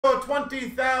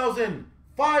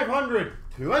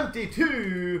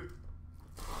20,522.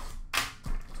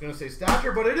 It's going to say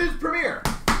stature, but it is Premier.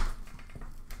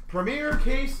 Premier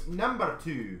case number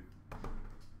 2.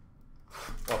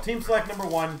 Well, team select number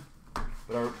 1,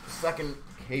 but our second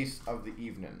case of the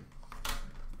evening.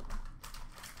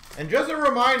 And just a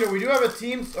reminder, we do have a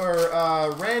team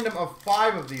or random of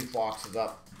 5 of these boxes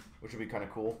up, which would be kind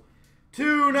of cool.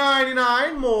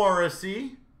 $2.99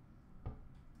 Morrissey.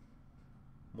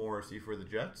 Morrissey for the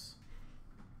Jets.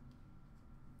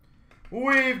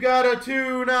 We've got a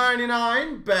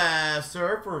 $2.99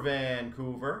 Besser for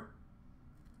Vancouver.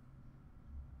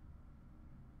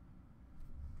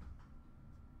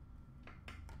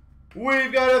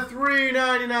 We've got a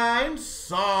 $3.99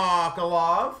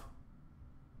 Sokolov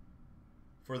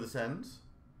for the Sens.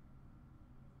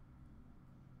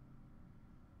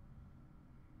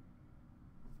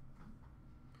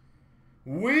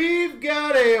 We've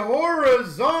got a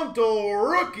horizontal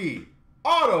rookie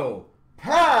auto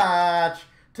patch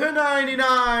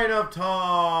 /99 of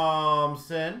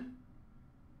Thompson.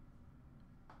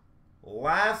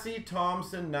 Lassie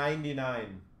Thompson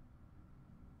 99.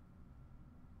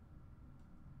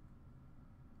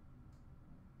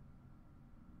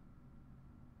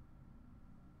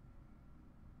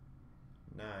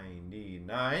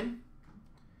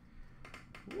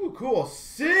 Ooh, cool.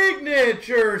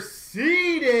 Signature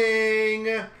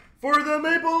seating for the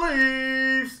Maple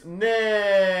Leafs,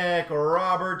 Nick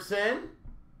Robertson.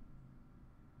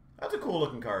 That's a cool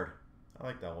looking card. I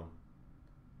like that one.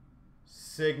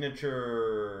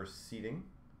 Signature seating,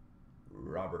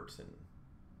 Robertson.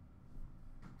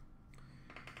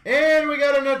 And we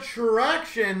got an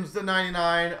Attractions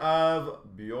 /99 of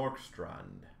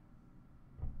Bjorkstrand.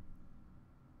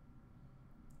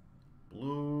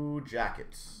 Blue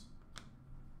Jackets.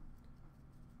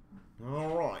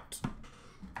 All right.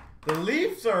 The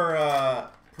Leafs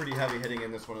are pretty heavy hitting in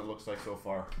this one, it looks like so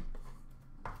far.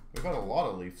 We've got a lot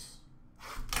of Leafs. I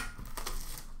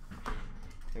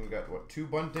think we got, what, 2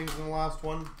 Buntings in the last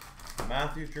one?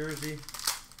 Matthews jersey. I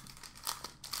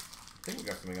think we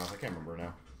got something else. I can't remember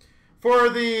now. For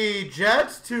the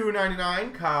Jets,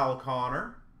 $2.99, Kyle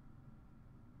Connor.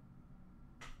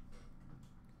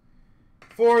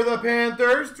 For the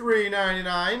Panthers,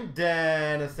 $3.99,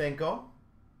 Denisenko.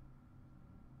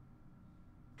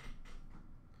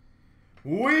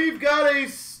 We've got a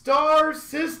Star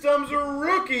Systems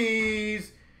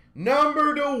Rookies,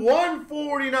 number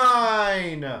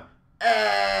 /149,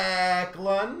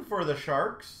 Eklund for the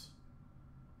Sharks.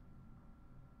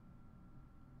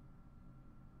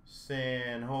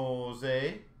 San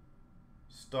Jose,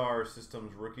 Star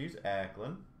Systems Rookies,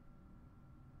 Eklund.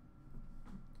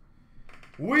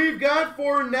 We've got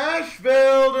for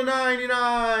Nashville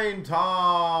 /99,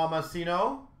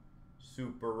 Tomasino,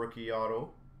 Super Rookie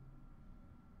Auto,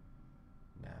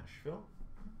 Nashville.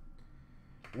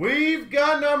 We've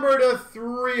got number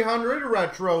 /300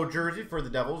 retro jersey for the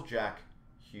Devils, Jack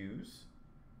Hughes.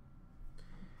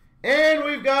 And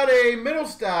we've got a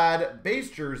Middlestad base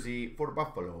jersey for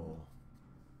Buffalo.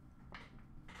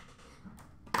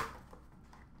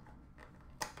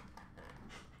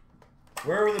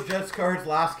 Where were the Jets cards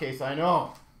last case? I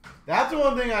know. That's the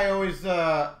one thing I always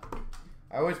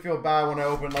feel bad when I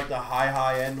open like the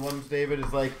high end ones, David,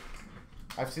 is like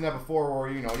I've seen that before where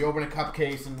you open a cup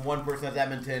case and one person has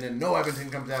Edmonton and no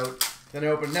Edmonton comes out. Then I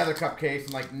open another cup case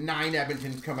and like 9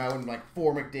 Edmontons come out and like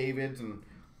 4 McDavids and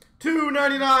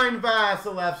 $2.99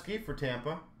 Vasilevsky for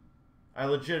Tampa. I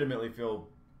legitimately feel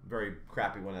very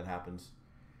crappy when that happens.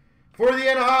 For the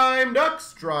Anaheim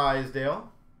Ducks, Drysdale.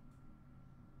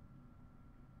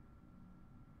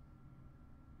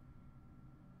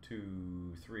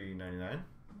 $3.99.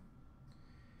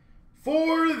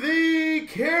 For the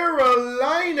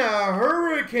Carolina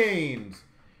Hurricanes,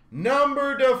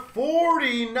 number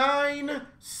 /49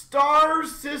 Star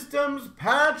Systems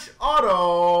patch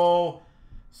auto,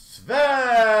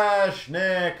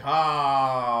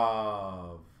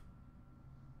 Sveshnikov.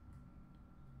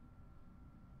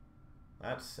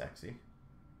 That's sexy.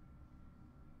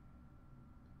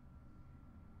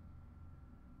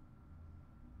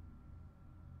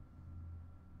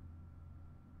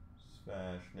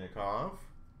 Sveshnikov.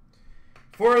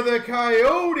 For the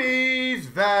Coyotes,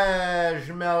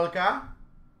 Vejmelka.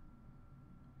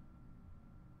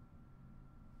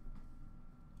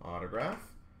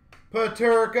 Autograph.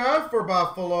 Paterka for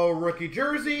Buffalo, rookie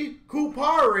jersey.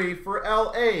 Kupari for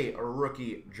LA,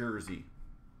 rookie jersey.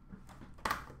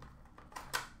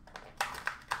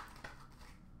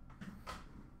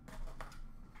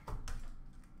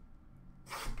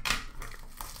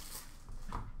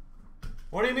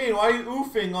 What do you mean? Why are you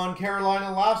oofing on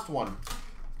Carolina last one?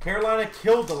 Carolina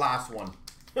killed the last one.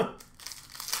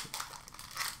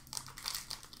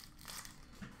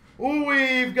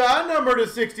 We've got number to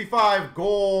 65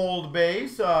 gold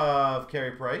base of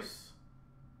Carey Price.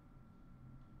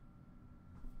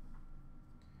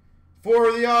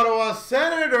 For the Ottawa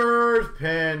Senators,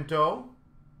 Pinto.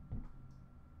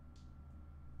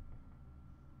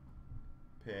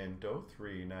 Pinto,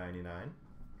 $3.99.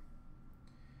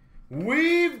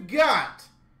 We've got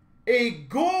a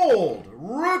gold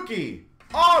rookie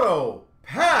auto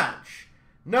patch.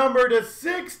 Number to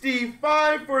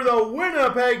 65 for the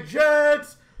Winnipeg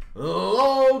Jets,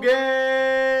 Logan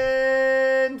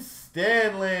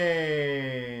Stanley.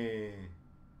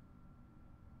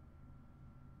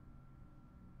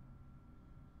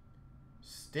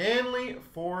 Stanley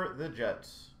for the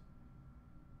Jets.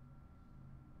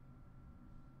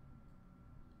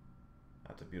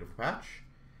 That's a beautiful patch.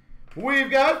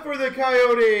 We've got for the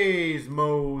Coyotes,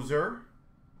 Moser.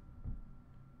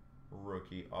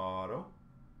 Rookie auto.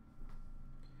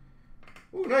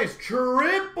 Ooh, nice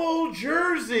triple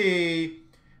jersey.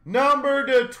 Number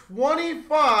to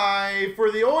 25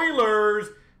 for the Oilers,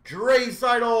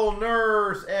 Draisaitl,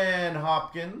 Nurse, and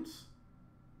Hopkins.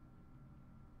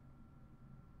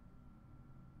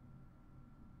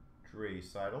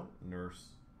 Draisaitl,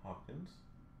 Nurse, Hopkins.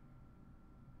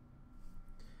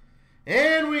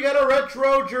 And we got a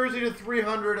retro jersey to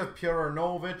 300 of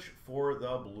Puranovich for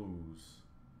the Blues.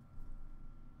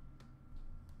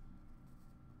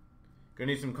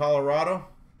 Gonna need some Colorado?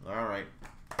 All right.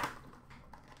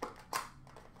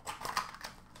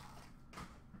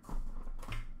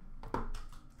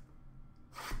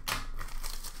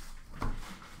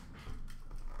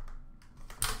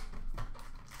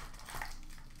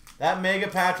 That mega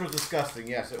patch was disgusting.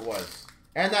 Yes, it was.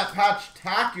 And that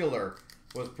patch-tacular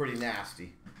was pretty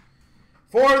nasty.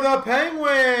 For the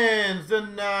Penguins, the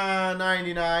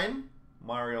 99,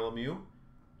 Mario Lemieux.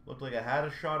 Looked like it had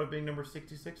a shot of being number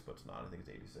 66, but it's not. I think it's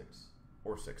 86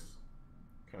 or 6.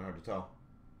 Kind of hard to tell.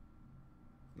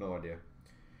 No idea.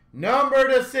 Number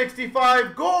to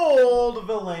 65, gold,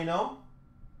 Veleno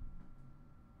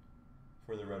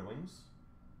for the Red Wings.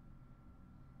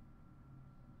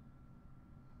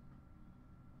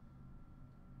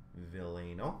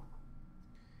 Veleno.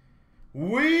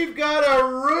 We've got a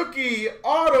rookie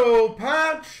auto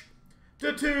patch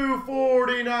to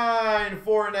 249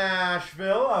 for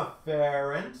Nashville of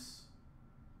Ference.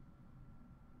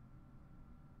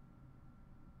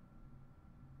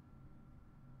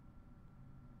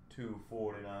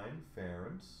 $249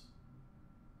 Ference.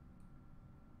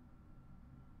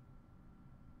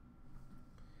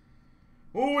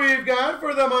 We've got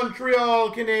for the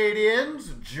Montreal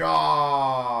Canadiens,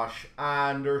 Josh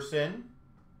Anderson.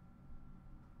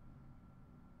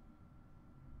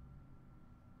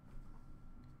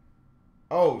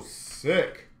 Oh,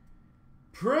 sick.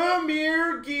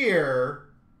 Premier Gear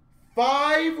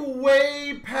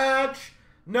 5-way patch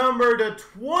number to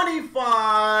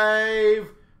 25,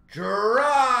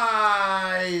 Drysdale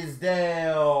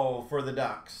for the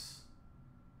Ducks.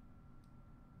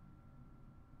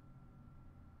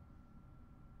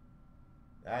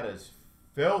 That is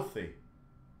filthy.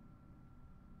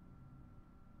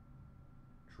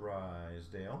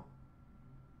 Drysdale.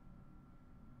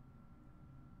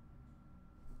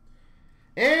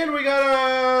 And we got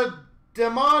a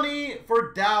Damani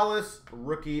for Dallas,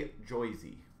 rookie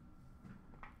Joyzy.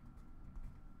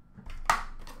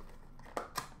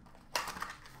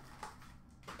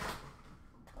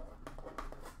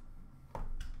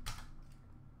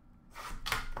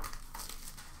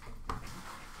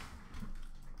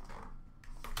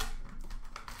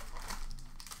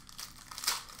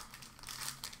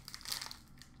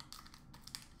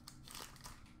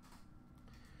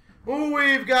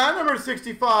 We've got number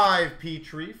 65,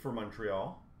 Petrie for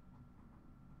Montreal.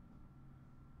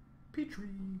 Petrie.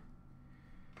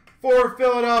 For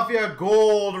Philadelphia,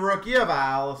 gold rookie of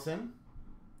Allison.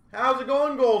 How's it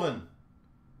going, Golden?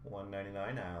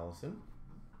 $199, Allison.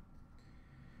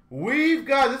 We've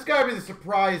got, this got to be the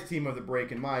surprise team of the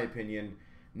break, in my opinion.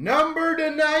 Number to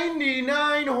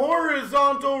 99,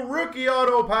 horizontal rookie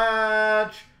auto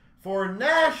patch for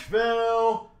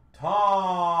Nashville,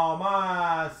 Tomasino.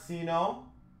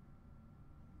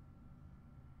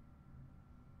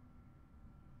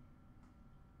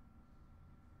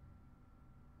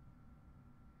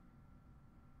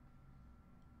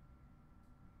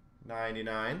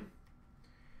 $99.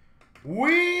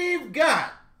 We've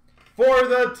got for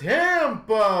the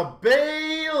Tampa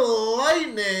Bay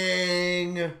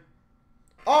Lightning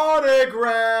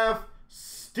autograph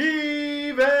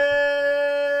Steven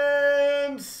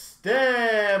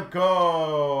Stamkos.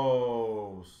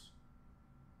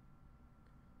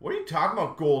 What are you talking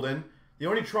about, Golden? The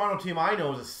only Toronto team I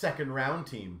know is a second round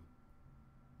team.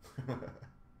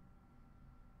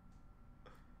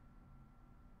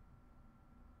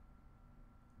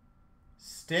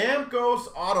 Stamkos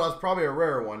auto. That's probably a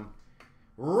rare one.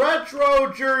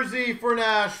 Retro jersey for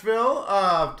Nashville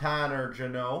of Tanner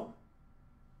Jeannot.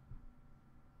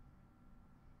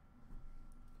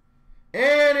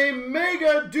 And a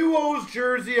Mega Duos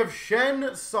jersey of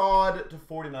Shen Sod to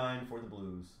 49 for the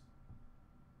Blues.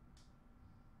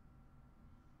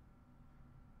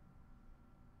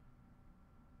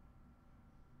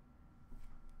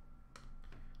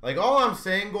 Like, all I'm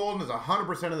saying, Golden, is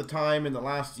 100% of the time in the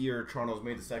last year, Toronto's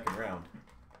made the second round.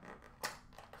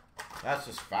 That's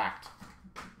just fact.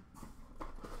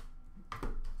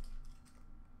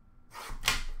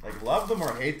 Like, love them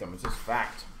or hate them, it's just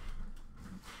fact.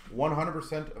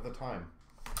 100% of the time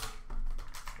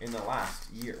in the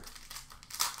last year.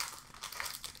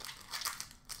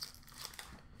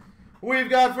 We've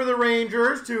got for the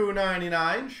Rangers,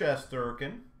 $2.99,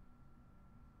 Shesterkin.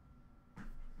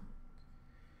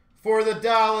 For the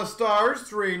Dallas Stars,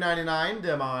 $3.99,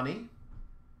 Demani.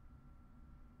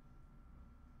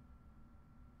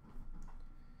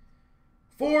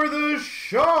 For the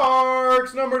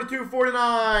Sharks, number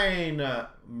 249,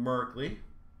 Merkley.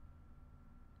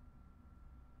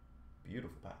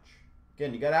 Beautiful patch.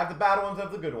 Again, you got to have the bad ones,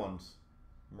 have the good ones.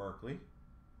 Merkley.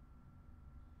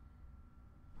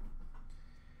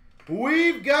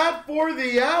 We've got for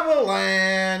the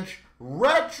Avalanche,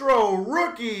 retro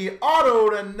rookie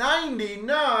auto to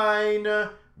 99,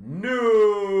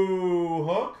 New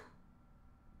Hook.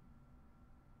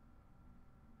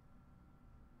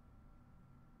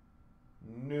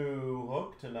 New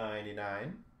Hook to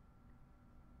 99.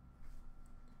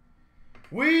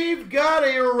 We've got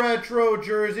a retro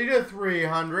jersey to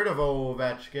 300 of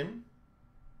Ovechkin.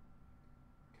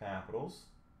 Capitals.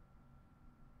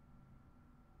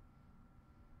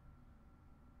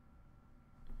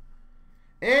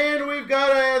 And we've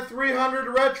got a 300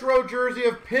 retro jersey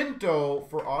of Pinto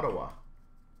for Ottawa.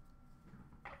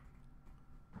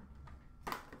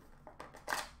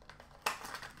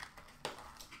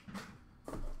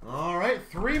 All right,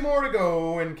 3 more to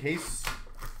go in case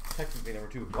technically number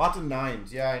 2. Lots of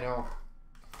 9s. Yeah, I know.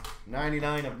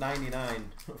 99 of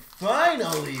 99.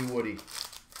 Finally, Woody.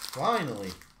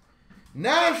 Finally.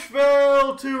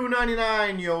 Nashville,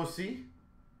 $2.99, Yossi.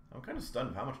 I'm kind of stunned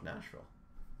with how much Nashville.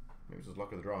 Maybe it's just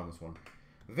luck of the draw on this one.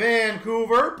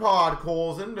 Vancouver,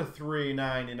 Podkolzin to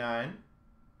 $3.99.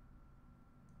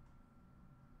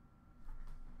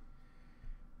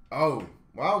 Oh,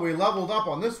 well, we leveled up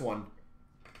on this one.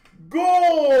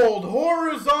 Gold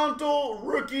horizontal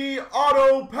rookie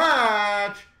auto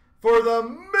patch for the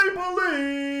Maple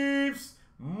Leafs,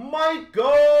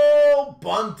 Michael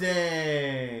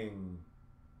Bunting.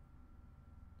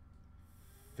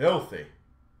 Filthy.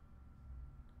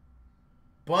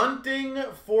 Bunting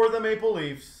for the Maple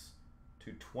Leafs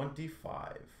to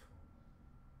 25.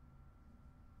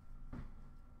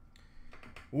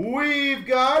 We've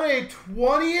got a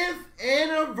 20th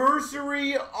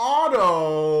anniversary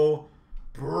auto,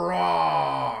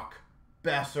 Brock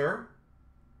Besser,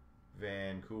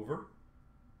 Vancouver.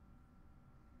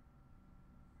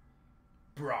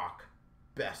 Brock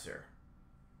Besser.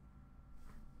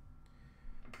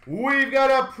 We've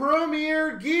got a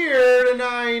Premier Gear to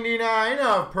 99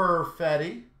 of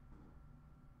Perfetti.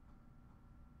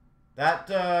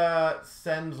 That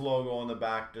Sens logo on the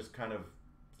back just kind of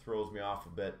throws me off a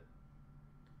bit.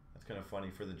 That's kind of funny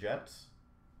for the Jets.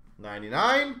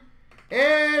 99.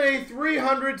 And a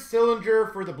 300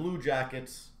 Sillinger for the Blue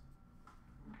Jackets.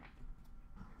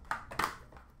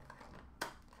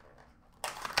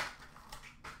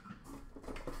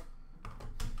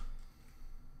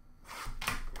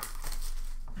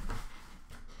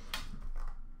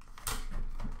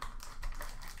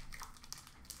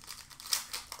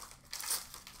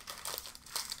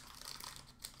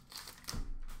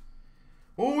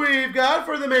 We've got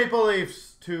for the Maple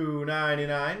Leafs,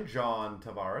 $2.99, John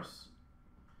Tavares.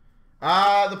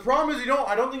 The problem is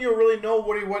I don't think you'll really know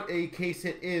what a case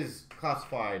hit is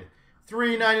classified.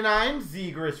 $3.99,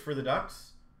 Zegras for the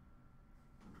Ducks.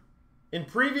 In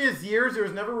previous years, there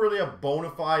was never really a bona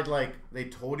fide, like, they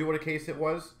told you what a case hit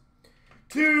was.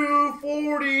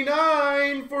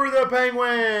 $2.49 for the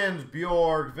Penguins,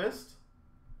 Bjorkvist.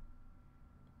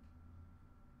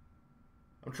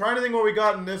 I'm trying to think what we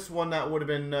got in this one that would have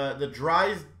been was it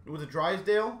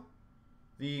Drysdale?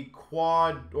 The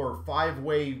quad or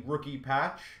 5-way rookie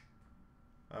patch.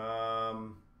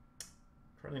 Trying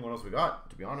to think what else we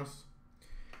got, to be honest.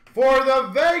 For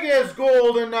the Vegas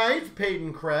Golden Knights,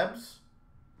 Peyton Krebs.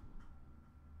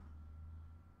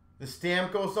 The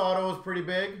Stamkos auto is pretty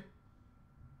big.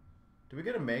 Did we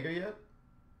get a mega yet?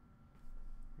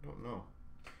 I don't know.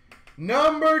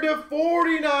 Number to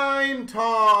 49,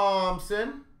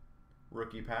 Thompson.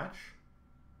 Rookie patch.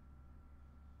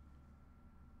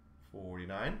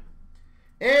 49.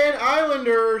 And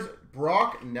Islanders,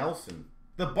 Brock Nelson.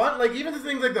 The bunt, like even the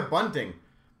things like the bunting.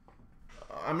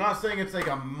 I'm not saying it's like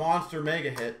a monster mega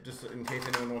hit, just in case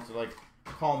anyone wants to like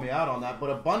call me out on that.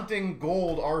 But a bunting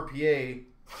gold RPA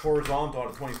horizontal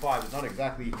to 25 is not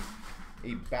exactly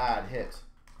a bad hit.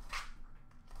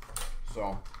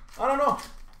 So, I don't know.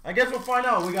 I guess we'll find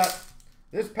out. We got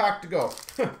this pack to go.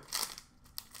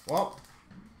 Well,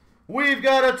 we've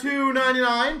got a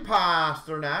 $2.99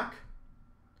 Pasternak.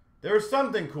 There's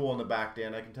something cool in the back,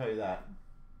 Dan. I can tell you that.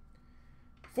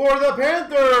 For the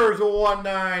Panthers,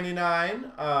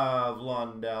 $1.99 of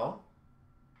Lundell.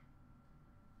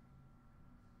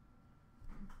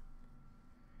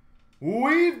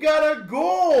 We've got a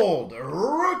gold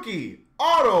rookie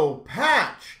auto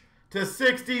patch to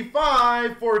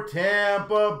 65 for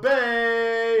Tampa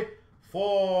Bay.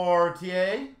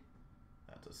 Fortier.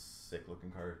 That's a sick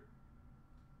looking card.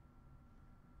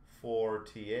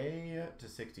 Fortier to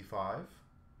 65.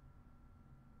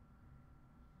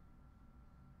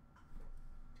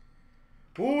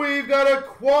 We've got a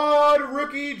quad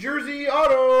rookie jersey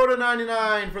auto to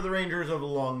 99 for the Rangers of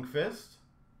Lundqvist.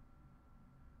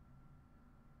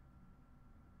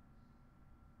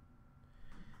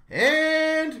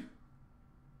 And,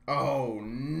 oh,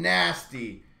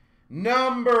 nasty.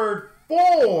 Number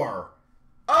 4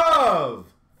 of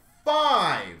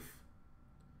 5.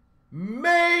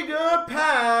 Mega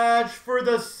patch for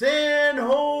the San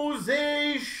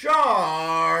Jose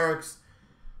Sharks.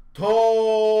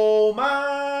 Tomas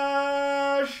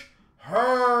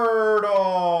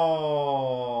Hertl.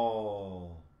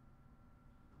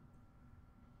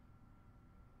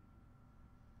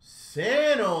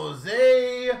 San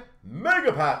Jose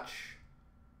Mega Patch.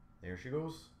 There she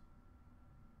goes.